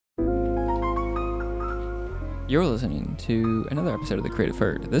You're listening to another episode of The Creative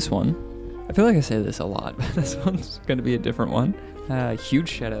Herd. This one, I feel like I say this a lot, but this one's going to be a different one. Huge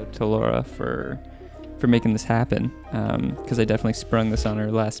shout out to Laura for making this happen, because I definitely sprung this on her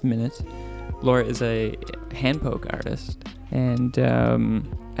last minute. Laura is a hand poke artist, and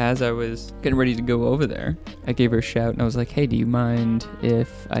as I was getting ready to go over there, I gave her a shout and I was like, hey, do you mind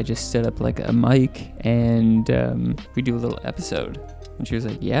if I just set up like a mic and we do a little episode? And she was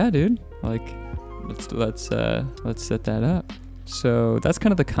like, yeah, dude, like let's set that up. So that's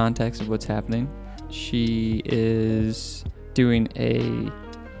kind of the context of what's happening. She is doing a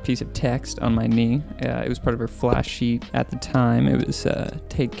piece of text on my knee. It was part of her flash sheet at the time. It was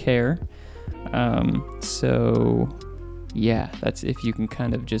take care. So yeah, that's, if you can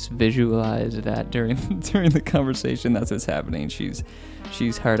kind of just visualize that during the conversation, that's what's happening.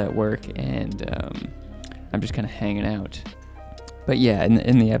 She's hard at work, and I'm just kind of hanging out. But yeah,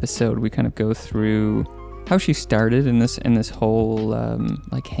 in the episode, we kind of go through how she started in this whole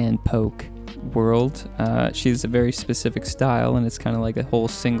like hand poke world. She has a very specific style, and it's kind of like a whole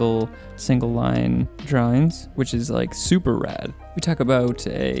single line drawings, which is like super rad. We talk about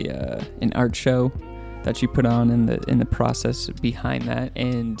an art show that she put on in the process behind that,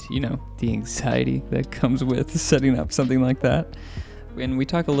 and the anxiety that comes with setting up something like that. And we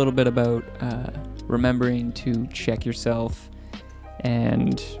talk a little bit about remembering to check yourself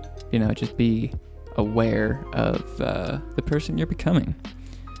and just be aware of the person you're becoming.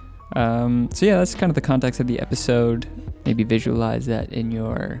 So yeah, that's kind of the context of the episode. Maybe visualize that in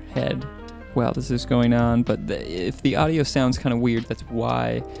your head while this is going on. But if the audio sounds kind of weird, that's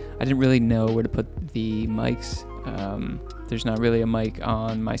why. I didn't really know where to put the mics. There's not really a mic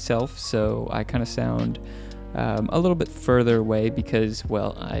on myself, so I kind of sound a little bit further away because,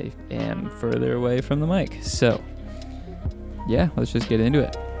 well, I am further away from the mic. So yeah, let's just get into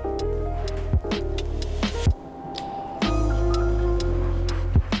it.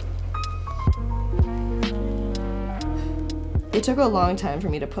 It took a long time for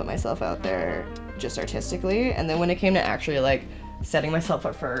me to put myself out there just artistically, and then when it came to actually like setting myself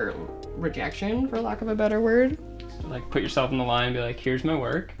up for rejection, for lack of a better word, like put yourself in the line and be like, here's my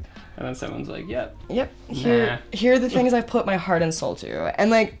work, and then someone's like, yep, here are the things I've put my heart and soul to.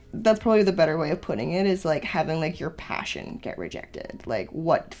 And like that's probably the better way of putting it, is like having like your passion get rejected, like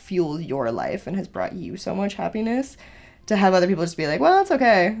what fuels your life and has brought you so much happiness, to have other people just be like, well, it's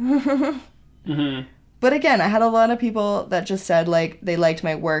okay. Mm-hmm. But again, I had a lot of people that just said, like, they liked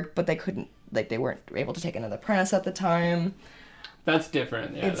my work, but they couldn't, like, they weren't able to take another apprentice at the time. That's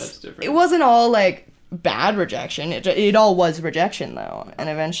different. Yeah, that's different. It wasn't all, like, bad rejection. It all was rejection, though. And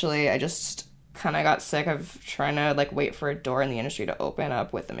eventually, I just kind of got sick of trying to, like, wait for a door in the industry to open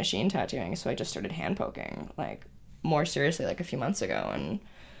up with the machine tattooing. So I just started hand poking, like, more seriously, like, a few months ago. And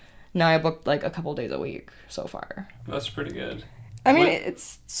now I booked, like, a couple days a week so far. That's pretty good. I mean,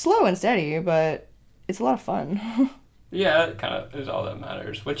 it's slow and steady, but it's a lot of fun. Yeah, it kind of is all that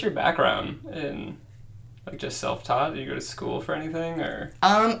matters. What's your background in, like, just self-taught? Did you go to school for anything, or?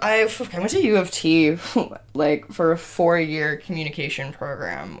 I went to U of T, like, for a 4-year communication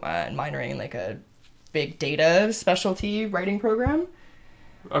program, and minoring in, like, a big data specialty writing program.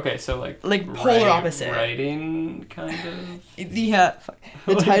 Okay, so, like polar opposite. Writing, kind of? Yeah.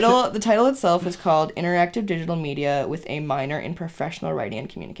 The title itself is called Interactive Digital Media with a minor in Professional Writing and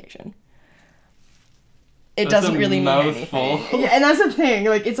Communication. It doesn't really mean anything. Yeah, and that's the thing.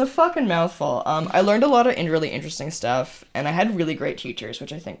 Like, it's a fucking mouthful. I learned a lot of really interesting stuff, and I had really great teachers,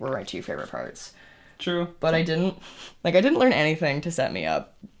 which I think were my 2 favorite parts. True. But I didn't learn anything to set me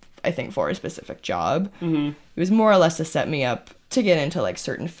up, I think, for a specific job. Mm-hmm. It was more or less to set me up to get into, like,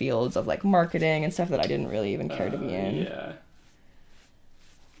 certain fields of, like, marketing and stuff that I didn't really even care to be in. Yeah.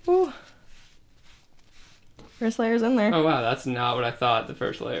 Ooh. First layer's in there. Oh, wow, that's not what I thought the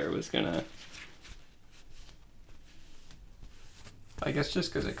first layer was gonna... I guess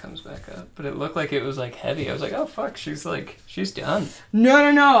just because it comes back up. But it looked like it was, like, heavy. I was like, oh, fuck, she's done.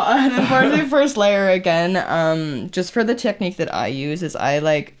 No. The part of the first layer, again, just for the technique that I use, is I,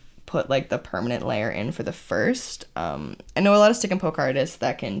 like, put, like, the permanent layer in for the first. I know a lot of stick and poke artists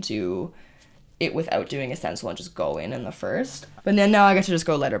that can do it without doing a stencil and just go in the first. But then now I get to just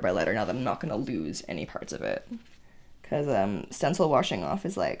go letter by letter now that I'm not going to lose any parts of it. Because stencil washing off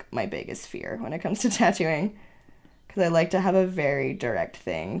is, like, my biggest fear when it comes to tattooing. Because I like to have a very direct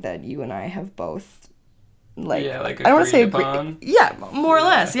thing that you and I have both, like, yeah, like, I don't want to say agree. Yeah, more or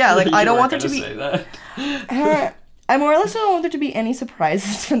less. Yeah, like, I don't want there to be. Say that. I more or less don't want there to be any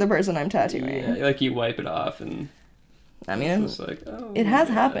surprises for the person I'm tattooing. Yeah, like, you wipe it off and I mean, it's like, oh, it has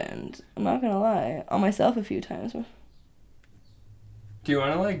happened. I'm not gonna lie, on myself a few times. Do you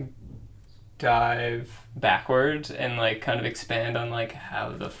want to, like, dive backwards and like kind of expand on like how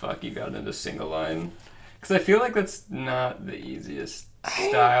the fuck you got into single line? Because I feel like that's not the easiest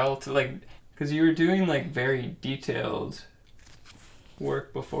style to like, because you were doing like very detailed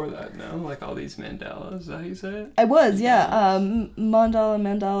work before that, no? Like all these mandalas, is that how you say it? I was, yeah.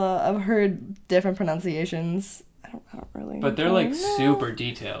 Mandala. I've heard different pronunciations. I don't really. But they're like super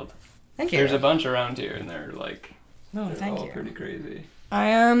detailed. Thank you. There's a bunch around here, and they're like, thank all you. pretty crazy.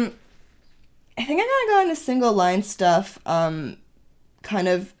 I think I kind of got into single line stuff, kind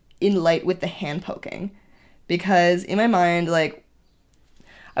of in light with the hand poking, because in my mind, like,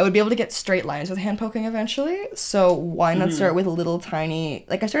 I would be able to get straight lines with hand poking eventually. So why not start with little tiny,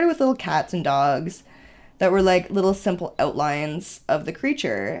 like I started with little cats and dogs that were like little simple outlines of the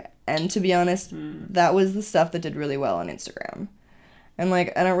creature. And to be honest, that was the stuff that did really well on Instagram. And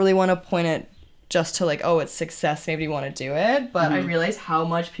like, I don't really want to point it just to like, oh, it's success, maybe you want to do it. But I realized how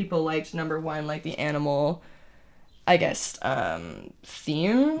much people liked, number one, like the animal, I guess,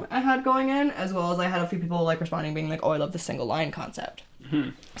 theme I had going in, as well as I had a few people like responding being like, oh, I love the single line concept.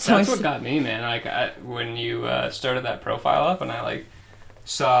 So that's what got me, man. Like when you started that profile up and I like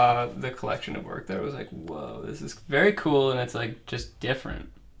saw the collection of work there, I was like, whoa, this is very cool, and it's like just different.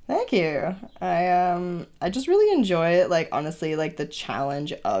 Thank you. I just really enjoy it, like honestly, like the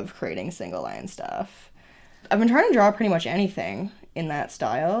challenge of creating single line stuff. I've been trying to draw pretty much anything in that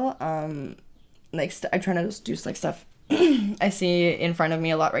style. I'm trying to just do like stuff I see in front of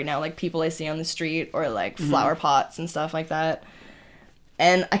me a lot right now, like people I see on the street or like flower pots and stuff like that.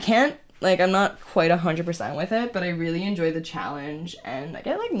 And I can't, like, I'm not quite 100% with it, but I really enjoy the challenge, and I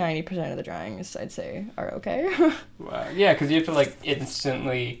get like 90% of the drawings, I'd say, are okay. Wow. Yeah, because you have to like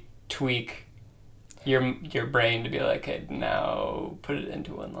instantly tweak your brain to be like, okay, now put it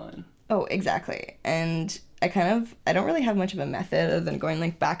into one line. Oh, exactly. And I don't really have much of a method other than going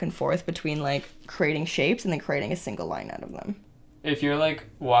like back and forth between like creating shapes and then creating a single line out of them. If you're like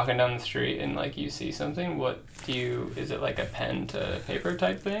walking down the street and like you see something, is it like a pen to paper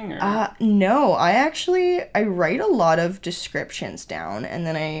type thing? Or? No, I write a lot of descriptions down, and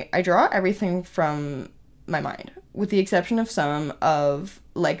then I draw everything from my mind, with the exception of some of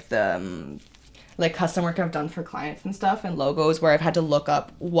like the like custom work I've done for clients and stuff, and logos where I've had to look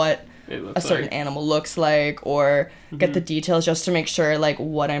up what a certain animal looks like, or get the details just to make sure like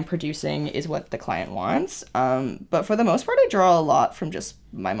what I'm producing is what the client wants. But for the most part, I draw a lot from just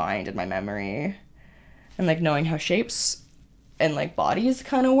my mind and my memory, and like knowing how shapes and like bodies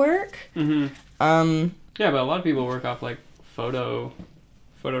kind of work. Yeah, but a lot of people work off like photo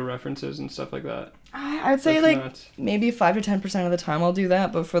references and stuff like that. I'd say maybe 5 to 10% of the time I'll do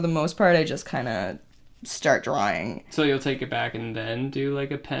that, but for the most part, I just kind of start drawing. So you'll take it back and then do like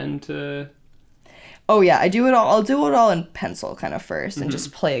a pen to... Oh yeah, I do it all. I'll do it all in pencil kind of first and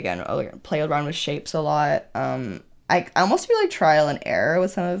just play around with shapes a lot. I almost feel like trial and error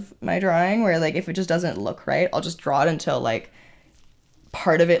with some of my drawing, where like if it just doesn't look right, I'll just draw it until like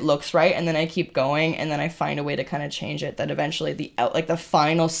part of it looks right, and then I keep going, and then I find a way to kind of change it that eventually the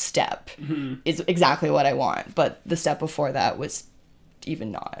final step is exactly what I want, but the step before that was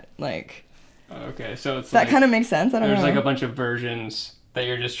even not like... Okay, so it's that kind of makes sense. I don't know. There's like a bunch of versions that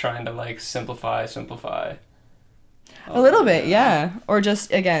you're just trying to like simplify. A little bit, yeah. Or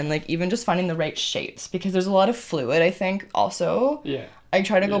just, again, like even just finding the right shapes, because there's a lot of fluid, I think, also. Yeah. I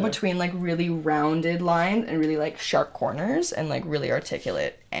try to go between like really rounded lines and really like sharp corners and like really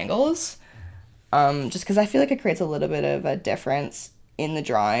articulate angles. Just because I feel like it creates a little bit of a difference in the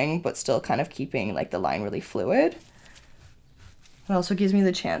drawing, but still kind of keeping like the line really fluid. It also gives me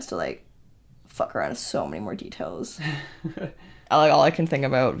the chance to like fuck around with so many more details. All I can think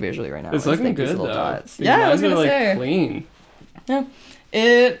about visually right now. It's looking good though. Dots. Yeah, I was gonna say. Clean. Yeah,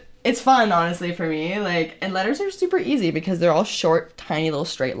 it's fun honestly for me. Like, and letters are super easy because they're all short, tiny little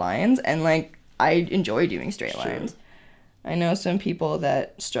straight lines, and like I enjoy doing straight lines. I know some people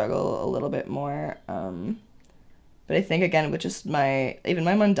that struggle a little bit more, but I think again with just my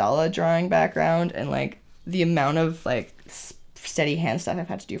mandala drawing background and like the amount of like steady hand stuff I've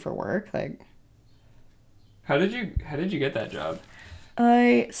had to do for work, like. How did you get that job?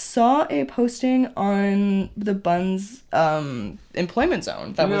 I saw a posting on the Buns employment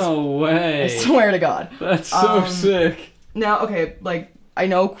zone. No way. I swear to God. That's so sick. Now, okay, like I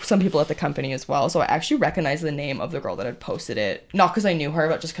know some people at the company as well, so I actually recognize the name of the girl that had posted it, not because I knew her,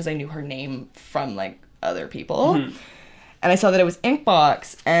 but just because I knew her name from like other people. And I saw that it was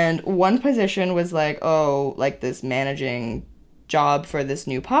Inkbox, and one position was like, oh, like this managing job for this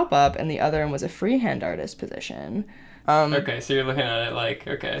new pop-up, and the other one was a freehand artist position. Okay, so you're looking at it like,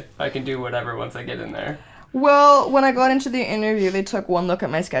 okay, I can do whatever once I get in there. Well, when I got into the interview, they took one look at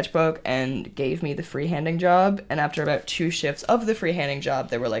my sketchbook and gave me the freehanding job. And after about 2 shifts of the freehanding job,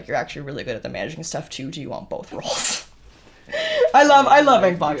 they were like, "You're actually really good at the managing stuff too. Do you want both roles?" I love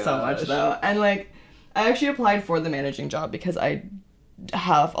Inkbox so much though, and like, I actually applied for the managing job because I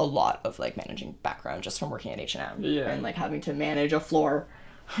have a lot of like managing background just from working at H&M and like having to manage a floor,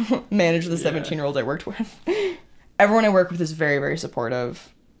 manage the 17-year-old I worked with. Everyone I work with is very, very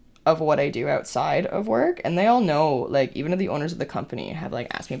supportive of what I do outside of work, and they all know, like, even the owners of the company have like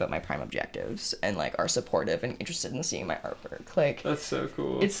asked me about my prime objectives and like are supportive and interested in seeing my artwork. Like, that's so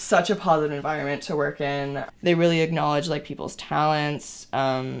cool. It's such a positive environment to work in. They really acknowledge like people's talents,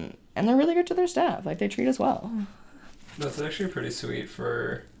 and they're really good to their staff. Like, they treat us well. That's actually pretty sweet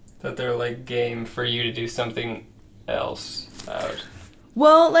for that they're like game for you to do something else out.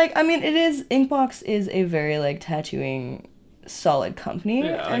 Well, like, I mean, Inkbox is a very like tattooing solid company.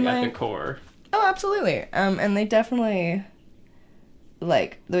 Yeah, like at the core. Oh, absolutely. And they definitely,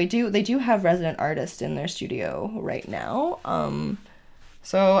 like, they do have resident artists in their studio right now.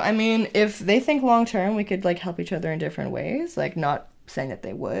 So I mean, if they think long term, we could like help each other in different ways. Like, not saying that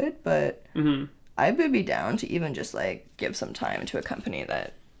they would, but I would be down to even just like give some time to a company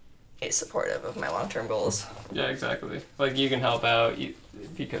that is supportive of my long term goals. Yeah, exactly. Like, you can help out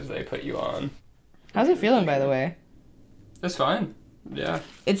because they put you on. How's it feeling, by the way? It's fine. Yeah.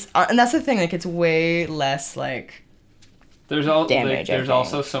 It's and that's the thing. Like, it's way less like there's damage. There's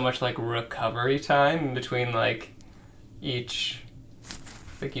also so much like recovery time in between like each.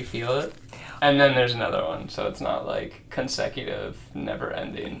 Like, you feel it, and then there's another one. So it's not like consecutive,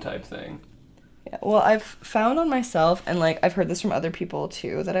 never-ending type thing. Yeah. Well, I've found on myself, and like I've heard this from other people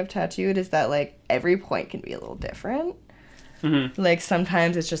too that I've tattooed, is that like every point can be a little different. Like,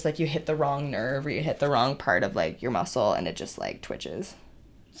 sometimes it's just like you hit the wrong nerve or you hit the wrong part of like your muscle and it just like twitches.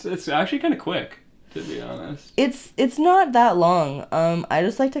 So it's actually kind of quick, to be honest. It's not that long. I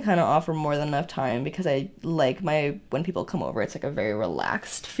just like to kind of offer more than enough time because I like when people come over, it's like a very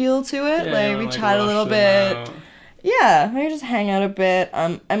relaxed feel to it. Yeah, like, we chat a little bit. Out. Yeah, I just hang out a bit.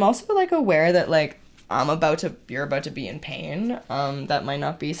 I'm also like aware that like you're about to be in pain. That might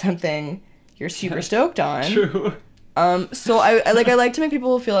not be something you're super stoked on. True. So I like to make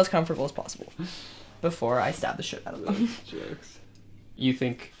people feel as comfortable as possible before I stab the shit out of them. Jokes. You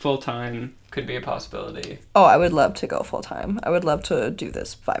think full-time could be a possibility? Oh, I would love to go full-time. I would love to do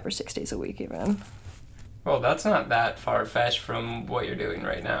this 5 or 6 days a week even. Well, that's not that far-fetched from what you're doing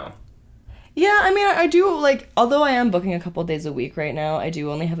right now. Yeah, I mean, I do, like, although I am booking a couple days a week right now, I do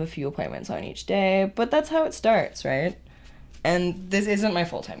only have a few appointments on each day, but that's how it starts, right? And this isn't my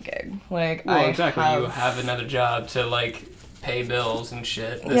full-time gig. Like, well, exactly. You have another job to, like, pay bills and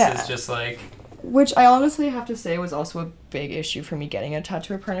shit. This is just, like... Which I honestly have to say was also a big issue for me getting a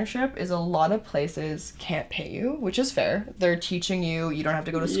tattoo apprenticeship, is a lot of places can't pay you, which is fair. They're teaching you. You don't have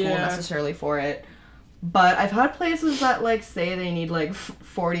to go to school necessarily for it. But I've had places that, like, say they need, like,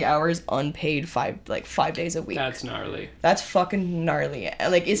 40 hours unpaid 5 days a week. That's gnarly. That's fucking gnarly.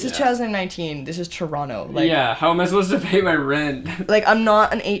 Like, this is 2019. This is Toronto. Like, yeah, how am I supposed to pay my rent? Like, I'm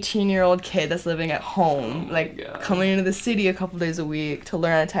not an 18-year-old kid that's living at home. Coming into the city a couple days a week to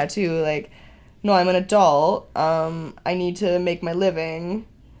learn how to tattoo. Like, no, I'm an adult. I need to make my living.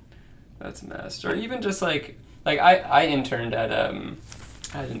 That's messed. Or even just, like I interned at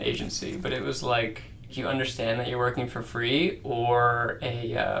an agency, but it was, like... You understand that you're working for free or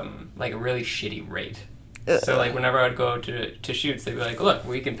a really shitty rate. So like whenever I would go to shoots, they'd be like, "Look,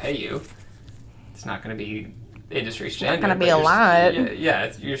 we can pay you. It's not going to be industry standard. It's not going to be a lot.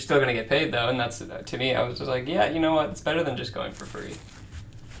 Yeah, you're still going to get paid though." And that's to me, I was just like, "Yeah, you know what? It's better than just going for free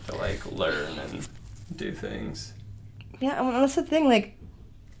to like learn and do things." Yeah, I mean, that's the thing. Like,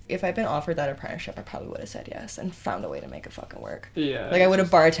 if I'd been offered that apprenticeship, I probably would have said yes and found a way to make it fucking work. Yeah. Like, I would have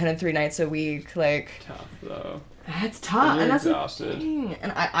bartended 3 nights a week. Like, tough though. It's tough, and that's exhausted.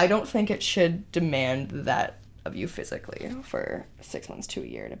 And I don't think it should demand that of you physically for 6 months to a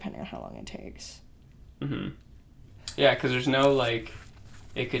year, depending on how long it takes. Yeah, because there's no like,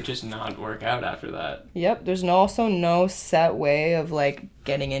 it could just not work out after that. Yep. There's also no set way of like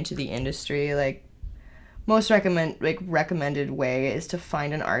getting into the industry. Like, most recommended way is to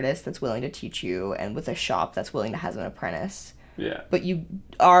find an artist that's willing to teach you and with a shop that's willing to have an apprentice. Yeah. But you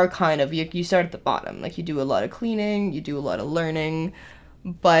are kind of, you start at the bottom. Like, you do a lot of cleaning, you do a lot of learning,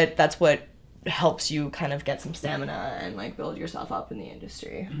 but that's what helps you kind of get some stamina and like build yourself up in the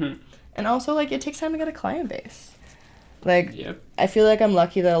industry. And also, like, it takes time to get a client base. Like, I feel like I'm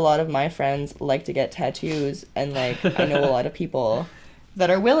lucky that a lot of my friends like to get tattoos, and like I know a lot of people that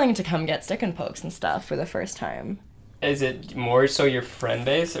are willing to come get stick and pokes and stuff for the first time. Is it more so your friend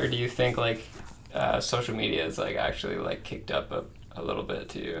base, or do you think like social media is like actually like kicked up a little bit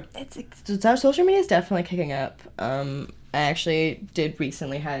too. Social media is definitely kicking up. I actually did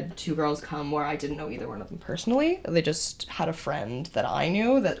recently had 2 girls come where I didn't know either one of them personally. They just had a friend that I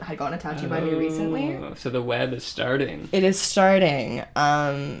knew that had gotten a tattoo by me recently. So the web is starting. It is starting.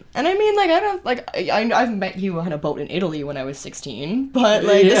 And I mean, like, I don't, like, I've met you on a boat in Italy when I was 16, but,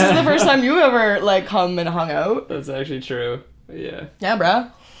 like, this is the first time you ever, like, come and hung out. That's actually true. Yeah. Yeah, bruh.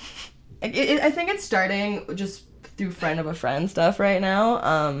 I think it's starting just through friend of a friend stuff right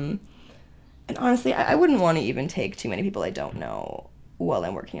now. And honestly, I wouldn't want to even take too many people I don't know while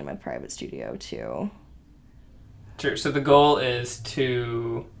I'm working in my private studio, too. True. So the goal is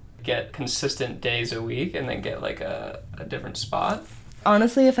to get consistent days a week and then get, like, a different spot?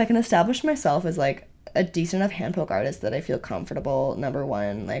 Honestly, if I can establish myself as, like, a decent enough hand poke artist that I feel comfortable, number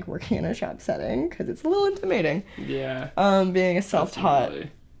one, like, working in a shop setting, because it's a little intimidating. Yeah. Being a self-taught.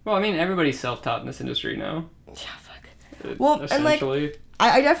 Definitely. Well, I mean, everybody's self-taught in this industry now. Yeah, fuck. Well, and, like, essentially.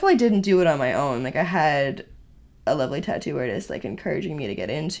 I definitely didn't do it on my own. Like, I had a lovely tattoo artist, like, encouraging me to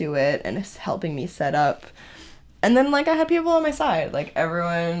get into it and helping me set up. And then, like, I had people on my side. Like,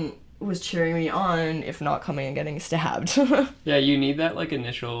 everyone was cheering me on, if not coming and getting stabbed. Yeah, you need that, like,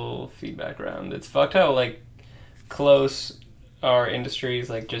 initial feedback round. It's fucked how, like, close our industries,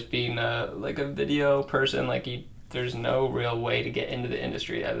 like, just being a video person, like, there's no real way to get into the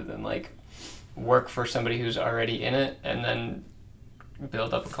industry other than, like, work for somebody who's already in it and then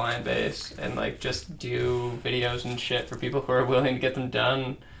build up a client base and, like, just do videos and shit for people who are willing to get them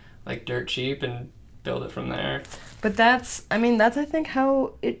done, like, dirt cheap and build it from there. But that's I think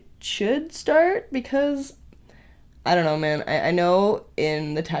how it should start, because I don't know, man. I know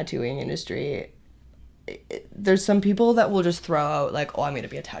in the tattooing industry there's some people that will just throw out, like, oh, I'm going to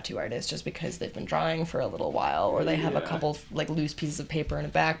be a tattoo artist just because they've been drawing for a little while, or they have a couple, like, loose pieces of paper in a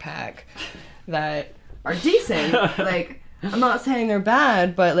backpack that are decent. Like, I'm not saying they're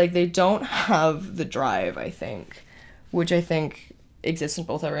bad, but, like, they don't have the drive, I think, which I think exists in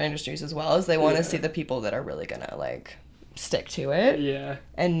both our industries as well, as they want to see the people that are really going to, like, stick to it. Yeah.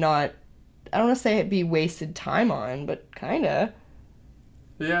 And not, I don't want to say it be wasted time on, but kind of.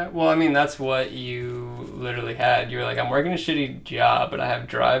 Yeah, well, I mean, that's what you literally had. You were like, I'm working a shitty job, but I have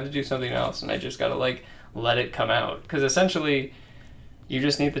drive to do something else, and I just gotta, like, let it come out. Because essentially, you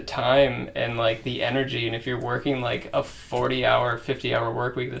just need the time and, like, the energy, and if you're working, like, a 40-hour, 50-hour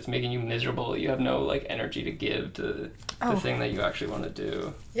work week that's making you miserable, you have no, like, energy to give to the thing that you actually want to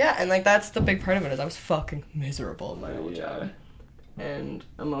do. Yeah, and, like, that's the big part of it, is I was fucking miserable in my old job. And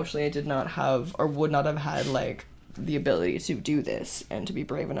emotionally, I did not have, or would not have had, like, the ability to do this and to be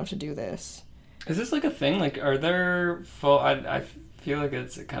brave enough to do this. Is this, like, a thing? Like, are there full... I feel like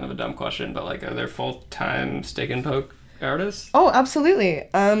it's kind of a dumb question, but, like, are there full-time stick and poke artists? Oh, absolutely.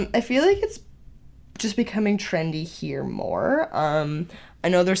 I feel like it's just becoming trendy here more. I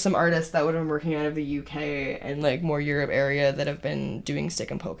know there's some artists that would have been working out of the UK and, like, more Europe area that have been doing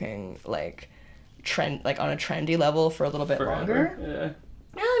stick and poking, like, on a trendy level for a little bit longer. Yeah.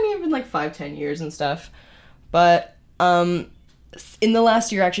 Yeah, I mean, even, like, 5-10 years and stuff. But in the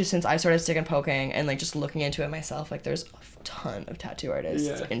last year, actually, since I started stick and poking and, like, just looking into it myself, like, there's a ton of tattoo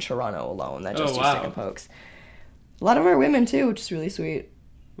artists in Toronto alone that just do stick and pokes. A lot of them are women too, which is really sweet.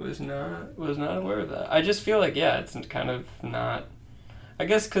 Was not aware of that. I just feel like, yeah, it's kind of not... I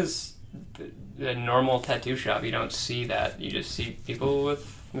guess because the normal tattoo shop, you don't see that. You just see people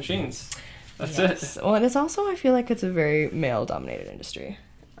with machines. That's it. Well, and it's also, I feel like it's a very male-dominated industry.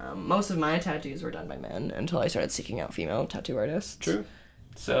 Most of my tattoos were done by men until I started seeking out female tattoo artists. True.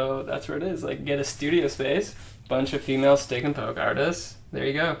 So that's where it is. Like, get a studio space, bunch of female stick and poke artists. There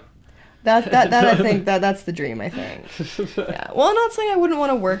you go. That I think that's the dream, I think. Yeah. Well, I'm not saying I wouldn't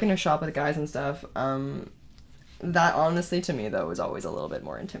want to work in a shop with guys and stuff. That honestly, to me, though, was always a little bit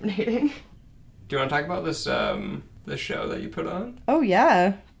more intimidating. Do you want to talk about this this show that you put on? Oh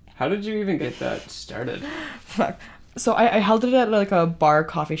yeah. How did you even get that started? Fuck. So I held it at, like, a bar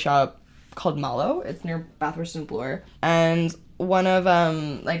coffee shop called Mallow. It's near Bathurst and Bloor. And one of,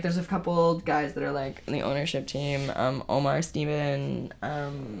 like, there's a couple guys that are, like, in the ownership team. Omar, Steven,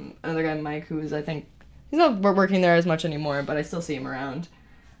 another guy, Mike, who's, I think, he's not working there as much anymore, but I still see him around.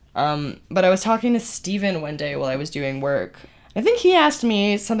 But I was talking to Steven one day while I was doing work. I think he asked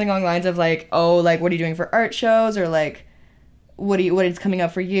me something along the lines of, like, oh, like, what are you doing for art shows? Or, like, what is coming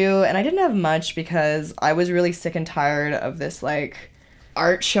up for you? And I didn't have much because I was really sick and tired of this, like,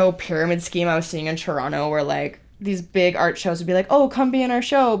 art show pyramid scheme I was seeing in Toronto where, like, these big art shows would be like, oh, come be in our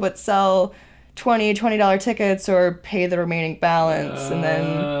show, but sell $20 tickets or pay the remaining balance. And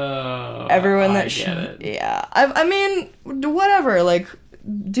then everyone that... I get it. Yeah. I mean, whatever. Like,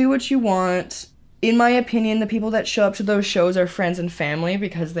 do what you want. in my opinion, the people that show up to those shows are friends and family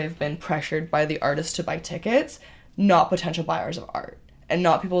because they've been pressured by the artist to buy tickets, not potential buyers of art. And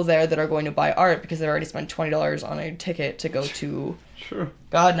not people there that are going to buy art because they've already spent $20 on a ticket to go to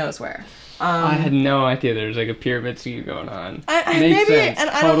God knows where. I had no idea there's like a pyramid scheme going on. Makes sense. And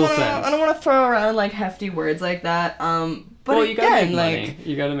I don't want to throw around like hefty words like that. But well, you gotta again, make money.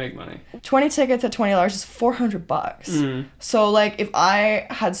 You gotta make money. 20 tickets at $20 is $400. So like if I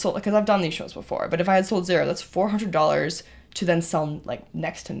had sold, because I've done these shows before, but if I had sold 0, that's $400 to then sell like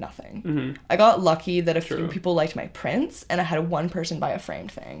next to nothing. I got lucky that a few people liked my prints, and I had one person buy a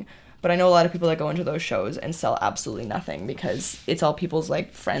framed thing. But I know a lot of people that go into those shows and sell absolutely nothing because it's all people's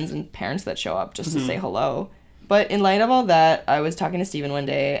like friends and parents that show up just to say hello. But in light of all that, I was talking to Steven one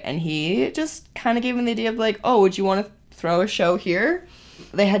day, and he just kind of gave me the idea of like, oh, would you want to throw a show here?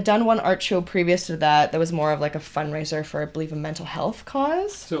 They had done one art show previous to that was more of like a fundraiser for, I believe, a mental health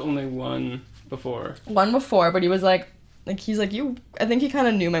cause. So only one before. One before, but he was like he's like, I think he kind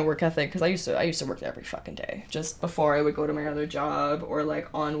of knew my work ethic because I used to work there every fucking day just before I would go to my other job or like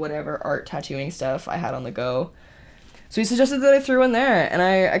on whatever art tattooing stuff I had on the go. So he suggested that I threw in there, and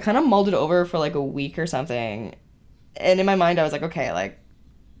I kind of mulled it over for like a week or something. And in my mind, I was like, okay, like,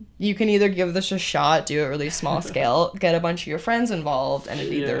 you can either give this a shot, do it really small scale, get a bunch of your friends involved, and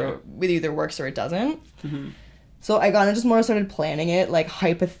it either works or it doesn't. So I kind of just more started planning it, like,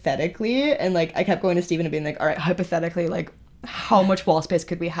 hypothetically, and, like, I kept going to Steven and being like, all right, hypothetically, like, how much wall space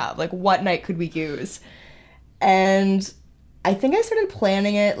could we have? Like, what night could we use? And I think I started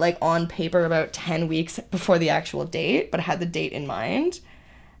planning it, like, on paper about 10 weeks before the actual date, but I had the date in mind.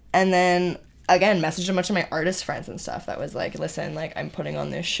 And then, again, messaged a bunch of my artist friends and stuff that was like, listen, like, I'm putting on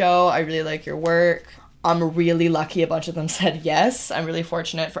this show. I really like your work. I'm really lucky a bunch of them said yes. I'm really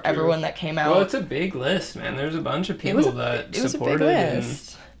fortunate for everyone that came out. Well, it's a big list, man. There's a bunch of people that supported. It was a big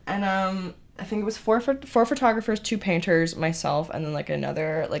list. And I think it was four photographers, 2 painters, myself, and then like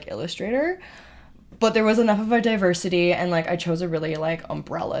another like illustrator. But there was enough of a diversity, and like I chose a really like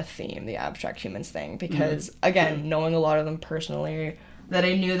umbrella theme, the abstract humans thing, because again, knowing a lot of them personally, that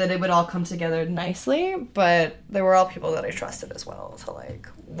I knew that it would all come together nicely, but they were all people that I trusted as well to like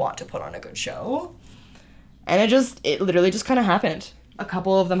want to put on a good show. And it literally just kind of happened. A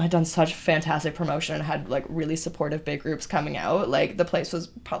couple of them had done such fantastic promotion and had like really supportive big groups coming out. Like the place was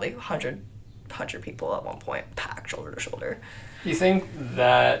probably 100 people at one point, packed shoulder to shoulder. Do you think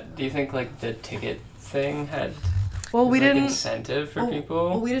like the ticket thing had incentive for people?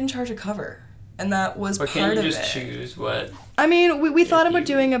 Well, we didn't charge a cover. And that was part of it. But can't you just choose what? I mean, we thought about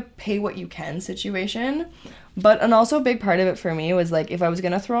doing a pay what you can situation. And also a big part of it for me was like, if I was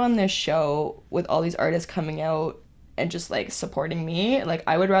going to throw on this show with all these artists coming out and just like supporting me, like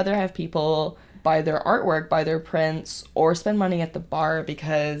I would rather have people buy their artwork, buy their prints, or spend money at the bar,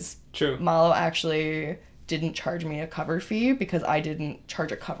 because Malo actually didn't charge me a cover fee because I didn't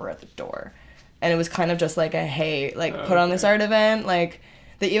charge a cover at the door. And it was kind of just like a, hey, like put on this art event, like...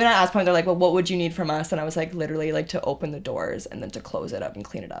 They even at Ask Point, they're like, well, what would you need from us? And I was like, literally, like, to open the doors and then to close it up and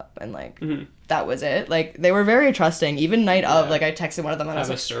clean it up. And, like, that was it. Like, they were very trusting. Even night of, like, I texted one of them and I was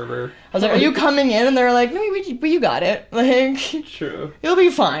like... a server. I was like, are you coming in? And they were like, no, but you got it. Like... True. You'll be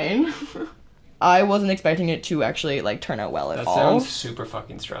fine. I wasn't expecting it to actually, like, turn out well at all. That sounds super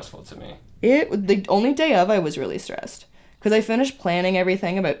fucking stressful to me. The only day of, I was really stressed. Because I finished planning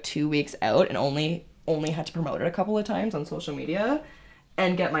everything about 2 weeks out and only had to promote it a couple of times on social media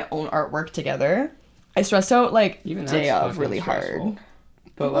and get my own artwork together. I stressed out, like, even day of really stressful. Hard.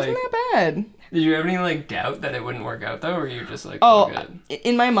 But it wasn't that bad. Did you have any, like, doubt that it wouldn't work out, though? Or were you just like, good?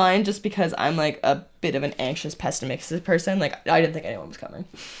 In my mind, just because I'm, like, a bit of an anxious, pessimistic person, like, I didn't think anyone was coming.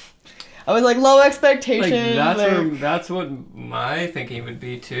 I was, like, low expectations. Like, that's what my thinking would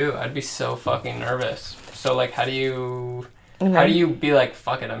be, too. I'd be so fucking nervous. So, like, how do you be like,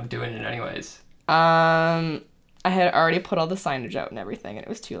 fuck it, I'm doing it anyways? I had already put all the signage out and everything, and it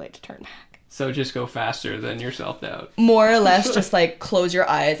was too late to turn back. So just go faster than your self-doubt. More or less, just like close your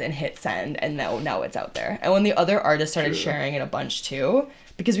eyes and hit send, and now it's out there. And when the other artists started sharing it a bunch too,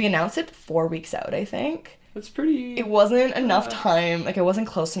 because we announced it 4 weeks out, I think. That's pretty... It wasn't enough time, like it wasn't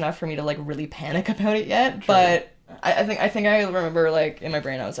close enough for me to like really panic about it yet, but I think I remember like in my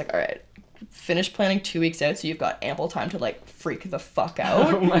brain I was like, all right, finish planning 2 weeks out so you've got ample time to like freak the fuck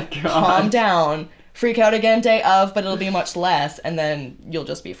out. Oh my god. Calm down. Freak out again day of, but it'll be much less, and then you'll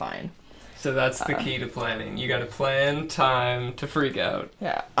just be fine. So that's the key to planning. You gotta plan time to freak out.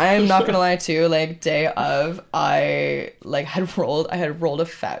 Yeah, I'm not gonna lie too. Like day of, I had rolled a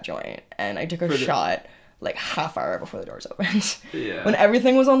fat joint, and I took a shot like half hour before the doors opened. Yeah. When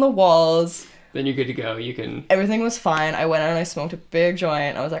everything was on the walls. Then you're good to go. Everything was fine. I went out and I smoked a big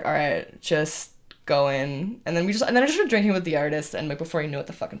joint. I was like, all right, just go in, and then I just started drinking with the artists, and like before I knew it,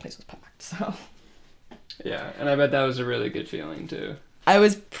 the fucking place was packed. So Yeah, and I bet that was a really good feeling too. I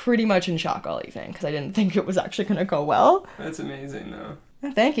was pretty much in shock all evening because I didn't think it was actually gonna go well. That's amazing though.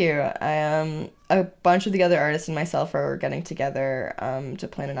 Thank you. A bunch of the other artists and myself are getting together to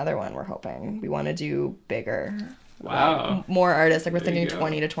plan another one. We're hoping we want to do bigger. Wow. Like, more artists. Like we're There you thinking go.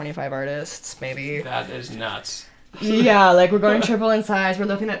 20 to 25 artists, maybe. That is nuts. Yeah, like we're going triple in size. We're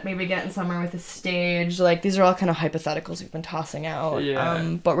looking at maybe getting somewhere with a stage. Like these are all kind of hypotheticals we've been tossing out.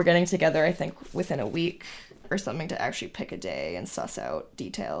 Yeah. But we're getting together, I think, within a week or something to actually pick a day and suss out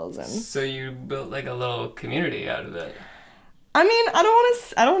details. And So you built like a little community out of it. I mean, I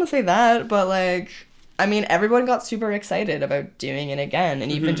don't want to say that, but like, I mean, everyone got super excited about doing it again,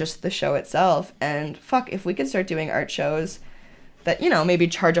 and even just the show itself. And fuck, if we could start doing art shows that, you know, maybe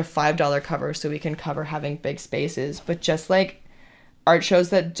charge a $5 cover so we can cover having big spaces, but just like art shows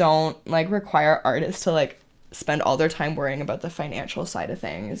that don't like require artists to like spend all their time worrying about the financial side of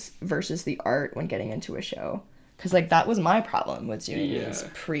things versus the art when getting into a show. Because like that was my problem with doing these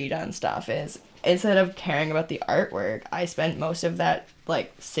pre-done stuff is instead of caring about the artwork, I spent most of that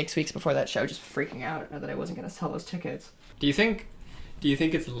like 6 weeks before that show just freaking out that I wasn't gonna sell those tickets. Do you think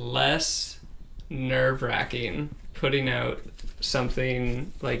it's less nerve-wracking putting out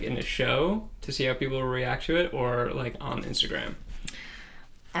something like in a show to see how people react to it, or like on Instagram?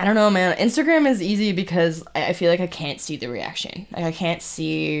 I don't know, man. Instagram is easy because I feel like I can't see the reaction. Like I can't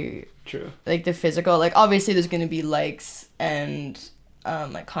see True. like the physical. Like obviously there's gonna be likes and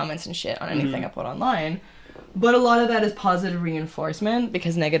like comments and shit on anything I put online, but a lot of that is positive reinforcement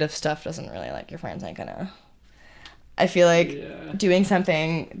because negative stuff doesn't really like your friends ain't gonna. I feel like doing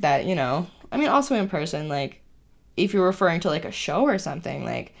something that, you know, I mean also in person, like if you're referring to like a show or something,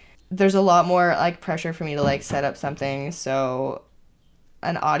 like there's a lot more like pressure for me to like set up something so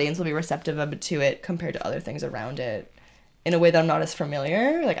an audience will be receptive to it compared to other things around it in a way that I'm not as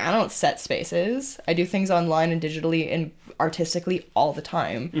familiar. Like I don't set spaces. I do things online and digitally and artistically all the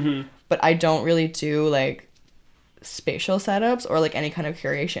time, but I don't really do like spatial setups or like any kind of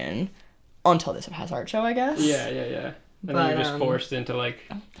curation until this past art show, I guess. Yeah. And then you're just forced into like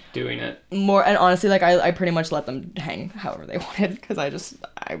doing it. More, and honestly, like I pretty much let them hang however they wanted because I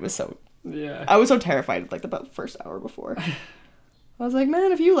was so terrified like the first hour before. I was like,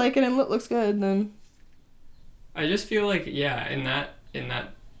 man, if you like it and it looks good, then. I just feel like, yeah, in that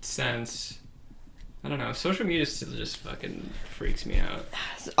sense, I don't know, social media still just fucking freaks me out.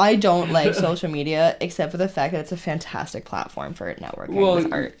 I don't like social media except for the fact that it's a fantastic platform for networking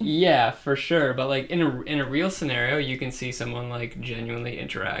with art. Yeah, for sure. But like in a real scenario, you can see someone like genuinely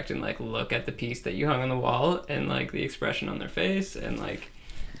interact and like look at the piece that you hung on the wall and like the expression on their face and like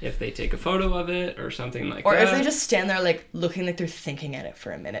if they take a photo of it or something like that. Or if they just stand there like looking like they're thinking at it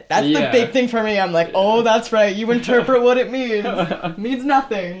for a minute. That's the big thing for me. I'm like, oh, that's right. You interpret what it means. It means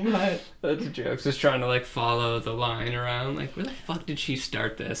nothing. But... That's a joke. Just trying to like follow the line around. Like, where the fuck did she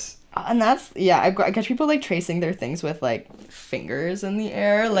start this? And that's, I catch people like tracing their things with like fingers in the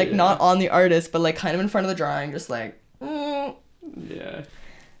air. Like not on the artist, but like kind of in front of the drawing. Just like, Yeah.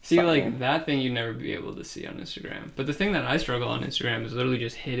 See, like, that thing you'd never be able to see on Instagram. But the thing that I struggle on Instagram is literally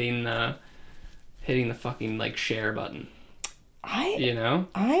just hitting the fucking, like, share button. You know?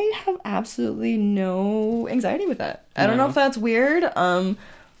 I have absolutely no anxiety with that. I don't know if that's weird.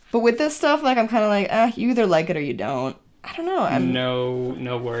 But with this stuff, like, I'm kind of like, you either like it or you don't. I don't know.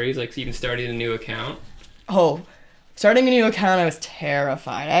 No worries. Like, even starting a new account. Oh, starting a new account, I was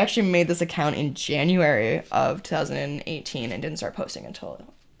terrified. I actually made this account in January of 2018 and didn't start posting until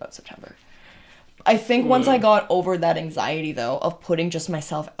about September. I think once I got over that anxiety, though, of putting just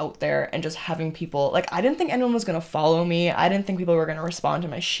myself out there and just having people... Like, I didn't think anyone was going to follow me. I didn't think people were going to respond to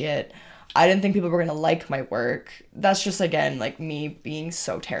my shit. I didn't think people were going to like my work. That's just, again, like, me being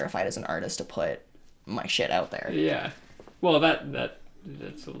so terrified as an artist to put my shit out there. Yeah. Well,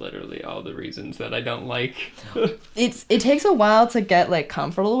 that's literally all the reasons that I don't like. It takes a while to get, like,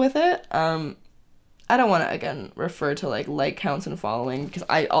 comfortable with it. I don't want to, again, refer to, like counts and following because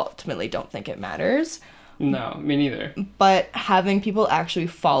I ultimately don't think it matters. No, me neither. But having people actually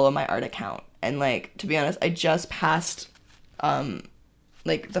follow my art account and, like, to be honest, I just passed,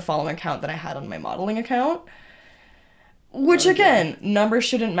 like, the following account that I had on my modeling account. Which, again, numbers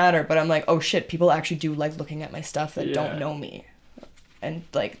shouldn't matter, but I'm like, oh, shit, people actually do like looking at my stuff that don't know me. And,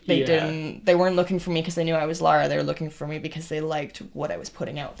 like, they weren't looking for me because they knew I was Lara. They were looking for me because they liked what I was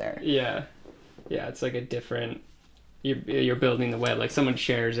putting out there. Yeah. Yeah, it's like a different... You're building the web. Like, someone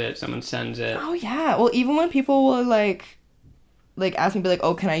shares it, someone sends it. Oh, yeah. Well, even when people will, like ask me, be like,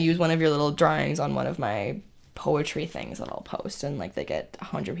 oh, can I use one of your little drawings on one of my poetry things that I'll post? And, like, they get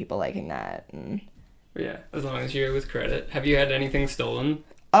 100 people liking that. And Yeah, as long as you're with credit. Have you had anything stolen?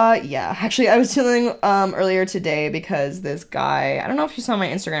 Yeah. Actually, I was telling earlier today because this guy, I don't know if you saw my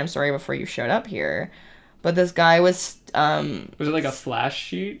Instagram story before you showed up here, but this guy was Was it like a flash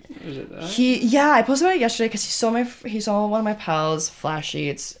sheet? Was it that? I posted about it yesterday because he saw one of my pals' flash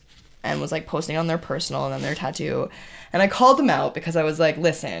sheets and was like posting on their personal and then their tattoo, and I called them out because I was like,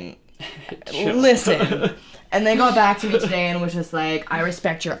 listen. And they got back to me today and was just like, I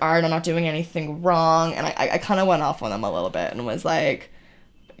respect your art, I'm not doing anything wrong. And I kind of went off on them a little bit and was like,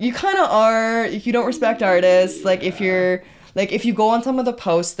 you kind of are, if you don't respect artists, like if you're, like if you go on some of the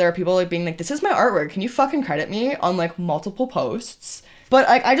posts, there are people like being like, this is my artwork, can you fucking credit me on like multiple posts? But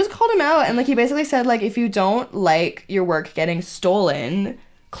I just called him out and like he basically said like, if you don't like your work getting stolen,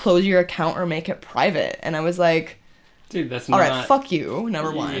 close your account or make it private. And I was like, dude, that's all not... right, fuck you,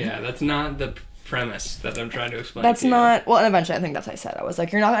 number one. Yeah, that's not the premise that I'm trying to explain. That's to you. not, well, and eventually I think that's what I said. I was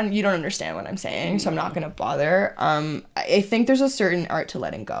like, you don't understand what I'm saying, so I'm not gonna bother. I think there's a certain art to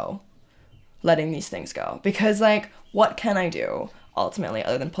letting these things go, because like, what can I do ultimately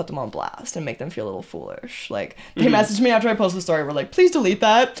other than put them on blast and make them feel a little foolish? Like they messaged me after I posted the story, were like, please delete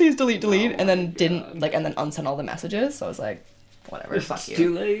that, please delete, and then didn't like, and then unsent all the messages. So I was like, whatever, fuck you. It's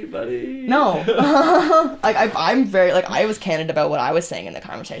too late, buddy. No. Like, I'm very, like, I was candid about what I was saying in the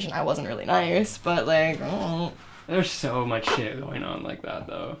conversation. I wasn't really nice, but, like, There's so much shit going on like that,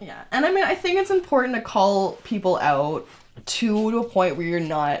 though. yeah. And, I mean, I think it's important to call people out to a point where you're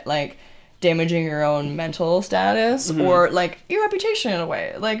not, like, damaging your own mental status or, like, your reputation in a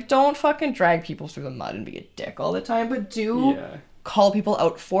way. Like, don't fucking drag people through the mud and be a dick all the time, but do call people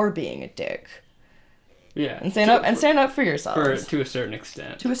out for being a dick. Yeah. And stand up for yourselves. To a certain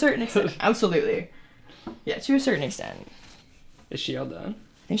extent. To a certain extent. Absolutely. Yeah, to a certain extent. Is she all done?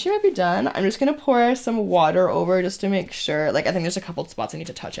 I think she might be done. I'm just gonna pour some water over just to make sure. Like, I think there's a couple spots I need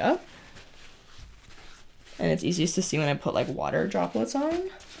to touch up. And it's easiest to see when I put, like, water droplets on.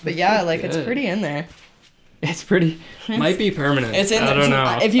 But yeah, like, it's pretty in there. It's pretty... might be permanent. It's in there. I don't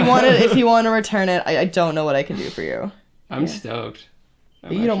know. If you want to return it, I don't know what I can do for you. I'm stoked.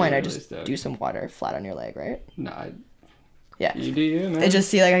 You don't mind, really I just stoked. do some water flat on your leg, right? Nah. Yeah. You do you, man. I just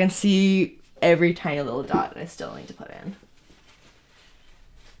see, like, I can see every tiny little dot that I still need to put in.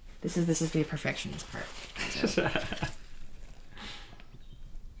 This is the perfectionist part.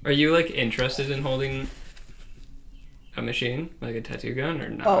 Are you, like, interested in holding a machine, like a tattoo gun, or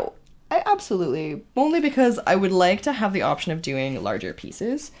not? Oh, I absolutely. Only because I would like to have the option of doing larger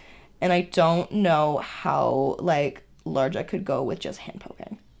pieces, and I don't know how, like, large I could go with just hand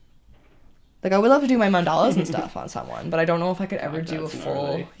poking. Like, I would love to do my mandalas and stuff on someone, but I don't know if I could ever do a full...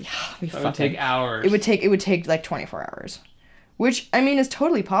 gnarly. Yeah, it'd be That would take hours. It would take like 24 hours. Which, I mean, is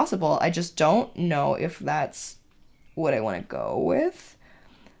totally possible. I just don't know if that's what I want to go with.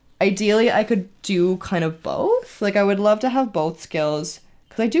 Ideally, I could do kind of both. Like, I would love to have both skills,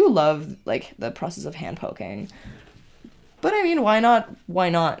 because I do love, like, the process of hand poking. But, I mean, why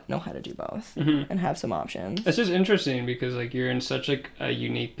not know how to do both and have some options? It's just interesting because, like, you're in such, like, a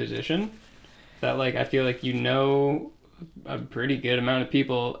unique position that, like, I feel like you know a pretty good amount of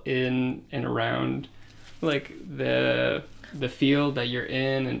people in and around, like, the field that you're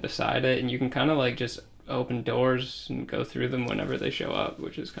in and beside it, and you can kind of, like, just open doors and go through them whenever they show up,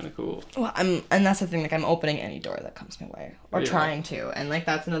 which is kind of cool. Well, and that's the thing, like, I'm opening any door that comes my way, or trying to, and, like,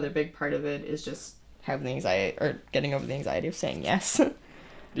 that's another big part of it, is just having the anxiety, or getting over the anxiety of saying yes.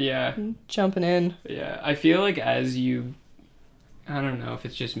 Yeah. Jumping in. Yeah, I feel like as you, I don't know if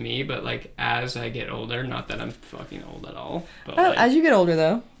it's just me, but, like, as I get older, not that I'm fucking old at all, but, like, As you get older,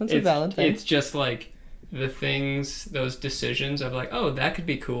 though, that's a valid thing. It's just, like, the things, those decisions of, like, oh, that could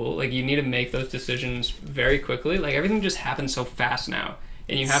be cool. Like, you need to make those decisions very quickly. Like, everything just happens so fast now.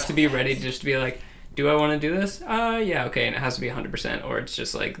 And you have to be ready just to be like, do I want to do this? Yeah, okay. And it has to be 100%, or it's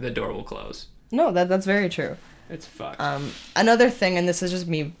just, like, the door will close. No, that's very true. It's fucked. Another thing, and this is just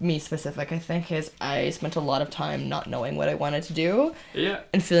me specific, I think, is I spent a lot of time not knowing what I wanted to do. Yeah.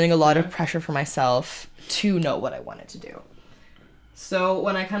 And feeling a lot of pressure for myself to know what I wanted to do. So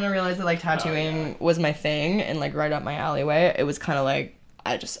when I kind of realized that, like, tattooing was my thing and, like, right up my alleyway, it was kind of like,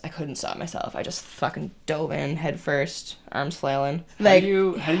 I couldn't stop myself. I just fucking dove in head first, arms flailing. Like,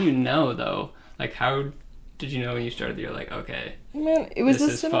 How do you know, though? Like, how did you know when you started? You're like, okay, man, it was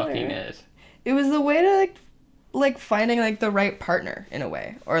this is fucking it. It was the way to, like finding, like, the right partner in a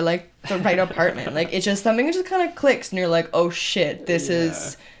way, or, like, the right apartment. Like, it's just something that just kind of clicks, and you're like, oh shit,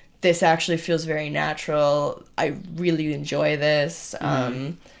 this actually feels very natural. I really enjoy this.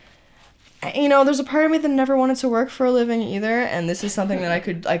 You know, there's a part of me that never wanted to work for a living either, and this is something that I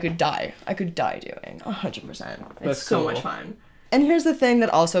could die doing 100%. It's That's so cool. much fun. And here's the thing that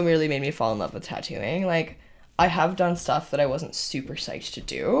also really made me fall in love with tattooing. Like, I have done stuff that I wasn't super psyched to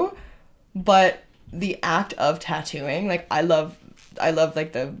do, but the act of tattooing, like, I love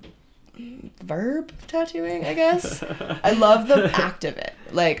like the verb of tattooing, I guess. I love the act of it.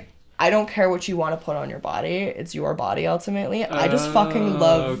 Like, I don't care what you want to put on your body. It's your body ultimately. I just fucking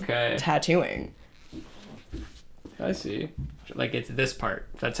love tattooing. I see. Like, it's this part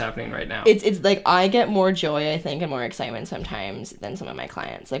that's happening right now. It's like, I get more joy, I think, and more excitement sometimes than some of my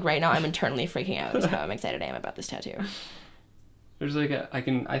clients. Like, right now, I'm internally freaking out as how excited I am about this tattoo. There's like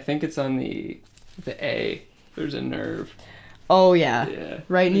I think it's on the A. There's a nerve. Oh, yeah. Yeah.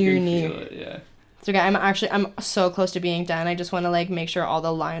 Right near your knee. Feel it, yeah. It's okay. I'm so close to being done. I just want to, like, make sure all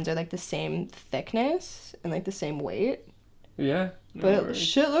the lines are, like, the same thickness and, like, the same weight. Yeah. No But worries.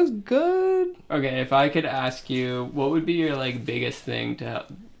 shit looks good. Okay, if I could ask you, what would be your, like, biggest thing to,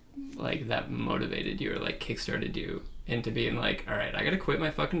 like, that motivated you or, like, kickstarted you into being like, all right, I gotta quit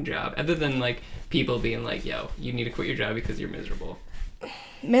my fucking job, other than, like, people being like, yo, you need to quit your job because you're miserable.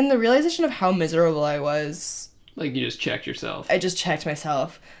 Man, the realization of how miserable I was. Like, you just checked yourself. I just checked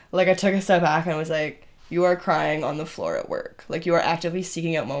myself. Like, I took a step back and was like, you are crying on the floor at work. Like, you are actively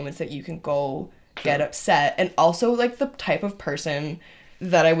seeking out moments that you can go get upset. And also, like, the type of person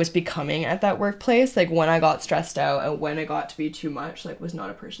that I was becoming at that workplace, like, when I got stressed out and when it got to be too much, like, was not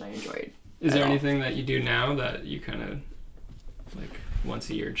a person I enjoyed. Is there anything that you do now that you kind of, like, once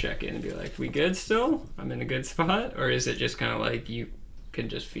a year check in and be like, we good still? I'm in a good spot? Or is it just kind of like you can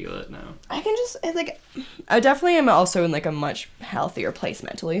just feel it now? I can just, like, I definitely am also in, like, a much healthier place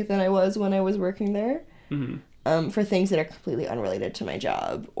mentally than I was when I was working there. Mm-hmm. For things that are completely unrelated to my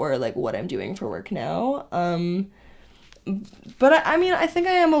job or, like, what I'm doing for work now. But I mean, I think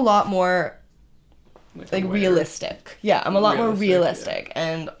I am a lot more, like, realistic. Yeah, I'm a lot more realistic. Yeah.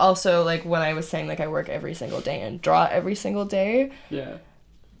 And also, like, when I was saying, like, I work every single day and draw every single day. Yeah.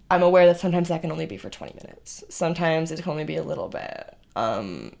 I'm aware that sometimes that can only be for 20 minutes. Sometimes it can only be a little bit.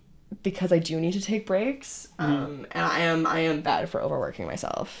 Because I do need to take breaks. And I am bad for overworking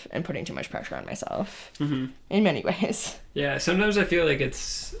myself and putting too much pressure on myself. Mm-hmm. In many ways. Yeah, sometimes I feel like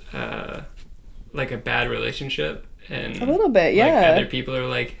it's like a bad relationship. And a little bit, yeah. Like, other people are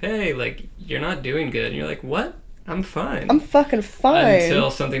like, hey, like, you're not doing good. And you're like, what? I'm fine. I'm fucking fine. Until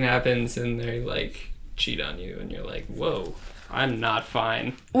something happens and they, like, cheat on you. And you're like, whoa, I'm not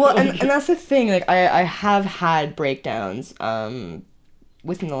fine. Well, and that's the thing. Like, I have had breakdowns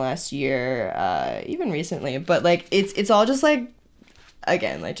within the last year, even recently. But, like, it's all just, like,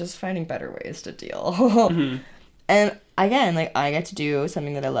 again, like, just finding better ways to deal. Mm-hmm. And again, like, I get to do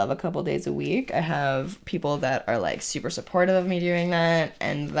something that I love a couple days a week. I have people that are, like, super supportive of me doing that,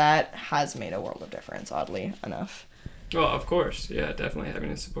 and that has made a world of difference, oddly enough. Well, of course. Yeah, definitely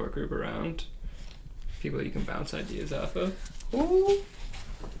having a support group around. People you can bounce ideas off of. Ooh.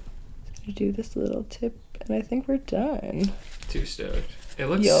 Gonna do this little tip, and I think we're done. Too stoked. It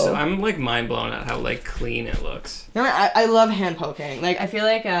looks so, I'm, like, mind blown at how, like, clean it looks. No, I love hand poking. Like, I feel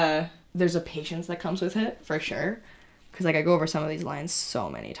like there's a patience that comes with it, for sure. Because, like, I go over some of these lines so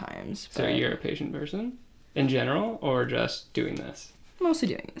many times. So you're a patient person? In general? Or just doing this? Mostly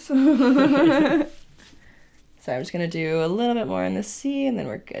doing this. So I'm just going to do a little bit more in the C, and then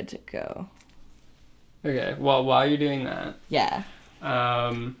we're good to go. Okay, well, while you're doing that... Yeah.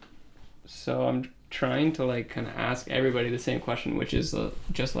 So I'm trying to, like, kind of ask everybody the same question, which is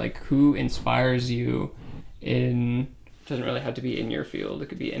just, like, who inspires you in... doesn't really have to be in your field. It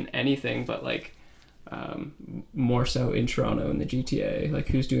could be in anything, but, like, more so in Toronto in the GTA. Like,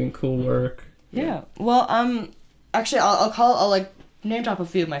 who's doing cool work? Yeah. Well, actually, I'll like name drop a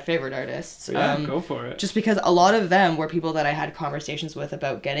few of my favorite artists. Yeah, go for it. Just because a lot of them were people that I had conversations with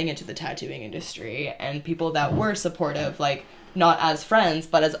about getting into the tattooing industry, and people that were supportive, like, not as friends,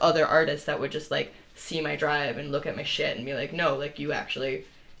 but as other artists that would just, like, see my drive and look at my shit and be like, no, like, you actually...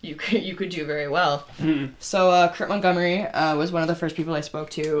 You could do very well. Mm-hmm. So Kurt Montgomery was one of the first people I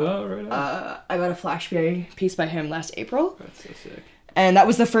spoke to. Oh, right on. I got a flash piece by him last April. That's so sick. And that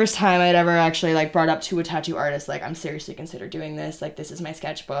was the first time I'd ever actually, like, brought up to a tattoo artist, like, I'm seriously consider doing this. Like, this is my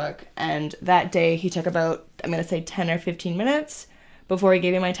sketchbook. And that day he took about, I'm going to say 10 or 15 minutes before he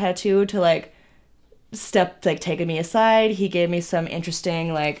gave me my tattoo to, like, taking me aside. He gave me some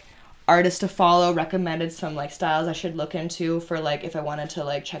interesting, like, artists to follow, recommended some, like, styles I should look into for, like, if I wanted to,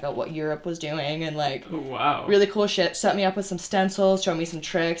 like, check out what Europe was doing, and, like, wow, really cool shit. Set me up with some stencils, showed me some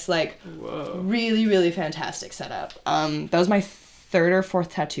tricks, like, whoa, really, really fantastic setup. That was my third or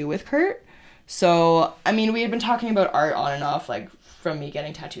fourth tattoo with Kurt. So, I mean, we had been talking about art on and off, like, from me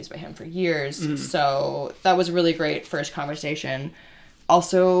getting tattoos by him for years. Mm-hmm. So that was a really great first conversation.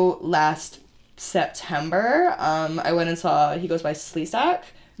 Also, last September, I went and saw, he goes by Sleestack,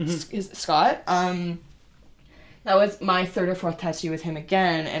 Scott. That was my third or fourth tattoo with him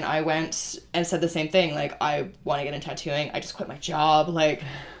again, and I went and said the same thing, like, I want to get into tattooing, I just quit my job, like, I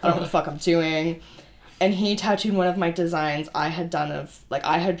don't know what the fuck I'm doing. And he tattooed one of my designs I had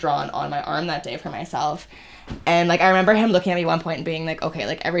drawn on my arm that day for myself. And, like, I remember him looking at me one point and being like, okay,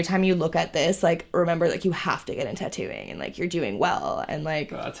 like, every time you look at this, like, remember, like, you have to get into tattooing, and, like, you're doing well, and,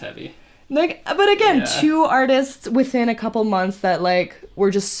 like... Oh, that's heavy. Like, but again, Yeah. 2 artists within a couple months that, like,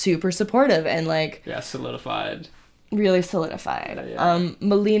 were just super supportive and, like... Yeah, solidified. Really solidified. Yeah.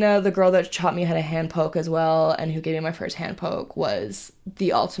 Melina, the girl that taught me how to hand poke as well, and who gave me my first hand poke, was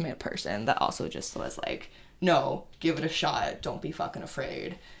the ultimate person that also just was like, no, give it a shot, don't be fucking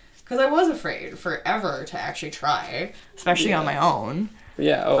afraid. Because I was afraid forever to actually try, especially on my own.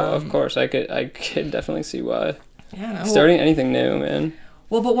 Yeah, of course. I could definitely see why. Yeah, no. Starting anything new, man.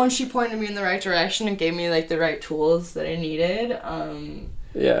 Well, but once she pointed me in the right direction and gave me, like, the right tools that I needed,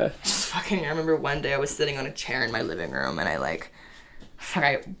 Yeah. just fucking, I remember one day I was sitting on a chair in my living room and I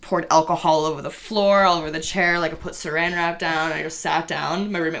poured alcohol all over the floor, all over the chair, like, I put saran wrap down, and I just sat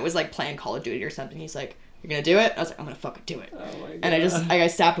down. My roommate was, like, playing Call of Duty or something. He's like, you're gonna do it? I was like, I'm gonna fucking do it. Oh my god. And I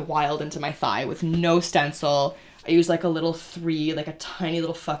stabbed wild into my thigh with no stencil. I used, like, a tiny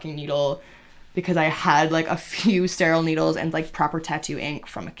little fucking needle, because I had, like, a few sterile needles and, like, proper tattoo ink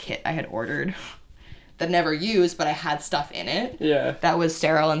from a kit I had ordered that I never used, but I had stuff in it. Yeah. That was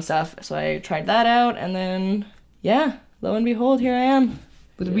sterile and stuff. So I tried that out, and then, yeah, lo and behold, here I am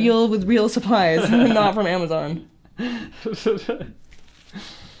with real supplies, not from Amazon.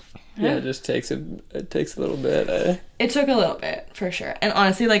 Yeah, it just takes a little bit. It took a little bit, for sure. And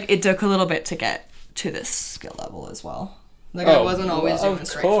honestly, like, it took a little bit to get to this skill level as well. Like, I wasn't always doing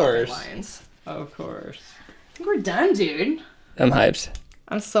straight fucking lines. Of course. I think we're done, dude. I'm hyped.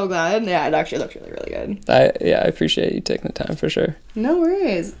 I'm so glad. Yeah, it actually looked really, really good. I appreciate you taking the time for sure. No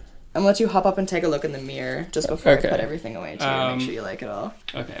worries. I'm gonna let you hop up and take a look in the mirror just before Okay. I put everything away too. Make sure you like it all.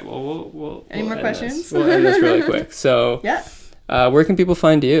 Okay, well we'll Any more end questions? this. We'll end this really quick. So Yeah. Where can people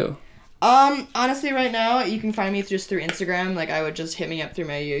find you? Honestly, right now, you can find me just through Instagram. Like, I would just hit me up through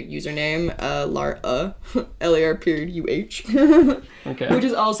my username, Lara, L-A-R-U-H. Okay. Which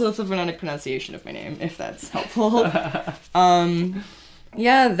is also the phonetic pronunciation of my name, if that's helpful.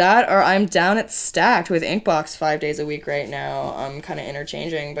 Yeah, that, or I'm down at Stacked with Inkbox 5 days a week right now. I'm kind of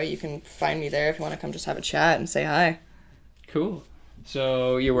interchanging, but you can find me there if you want to come just have a chat and say hi. Cool.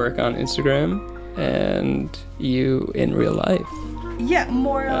 So you work on Instagram and you in real life. Yeah,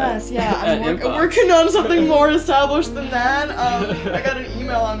 more or less, yeah. I'm Inkbox. working on something more established than that. I got an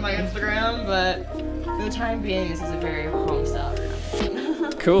email on my Instagram, but for the time being, this is a very home style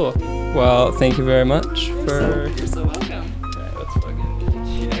production. Cool. Well, thank you very much for. You're so welcome. Okay, let's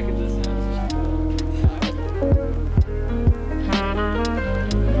fucking check this out.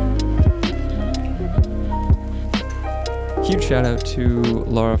 Huge shout out to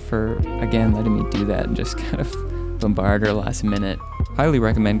Laura for, again, letting me do that and just kind of bombard her last minute. Highly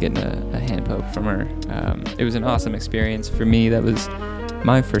recommend getting a hand poke from her. It was an awesome experience. For me, that was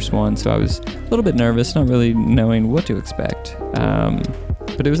my first one, so I was a little bit nervous, not really knowing what to expect.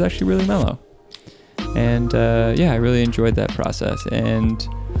 But it was actually really mellow. And yeah, I really enjoyed that process, and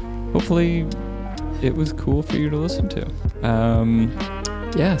hopefully it was cool for you to listen to.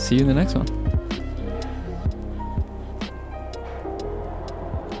 Yeah, see you in the next one.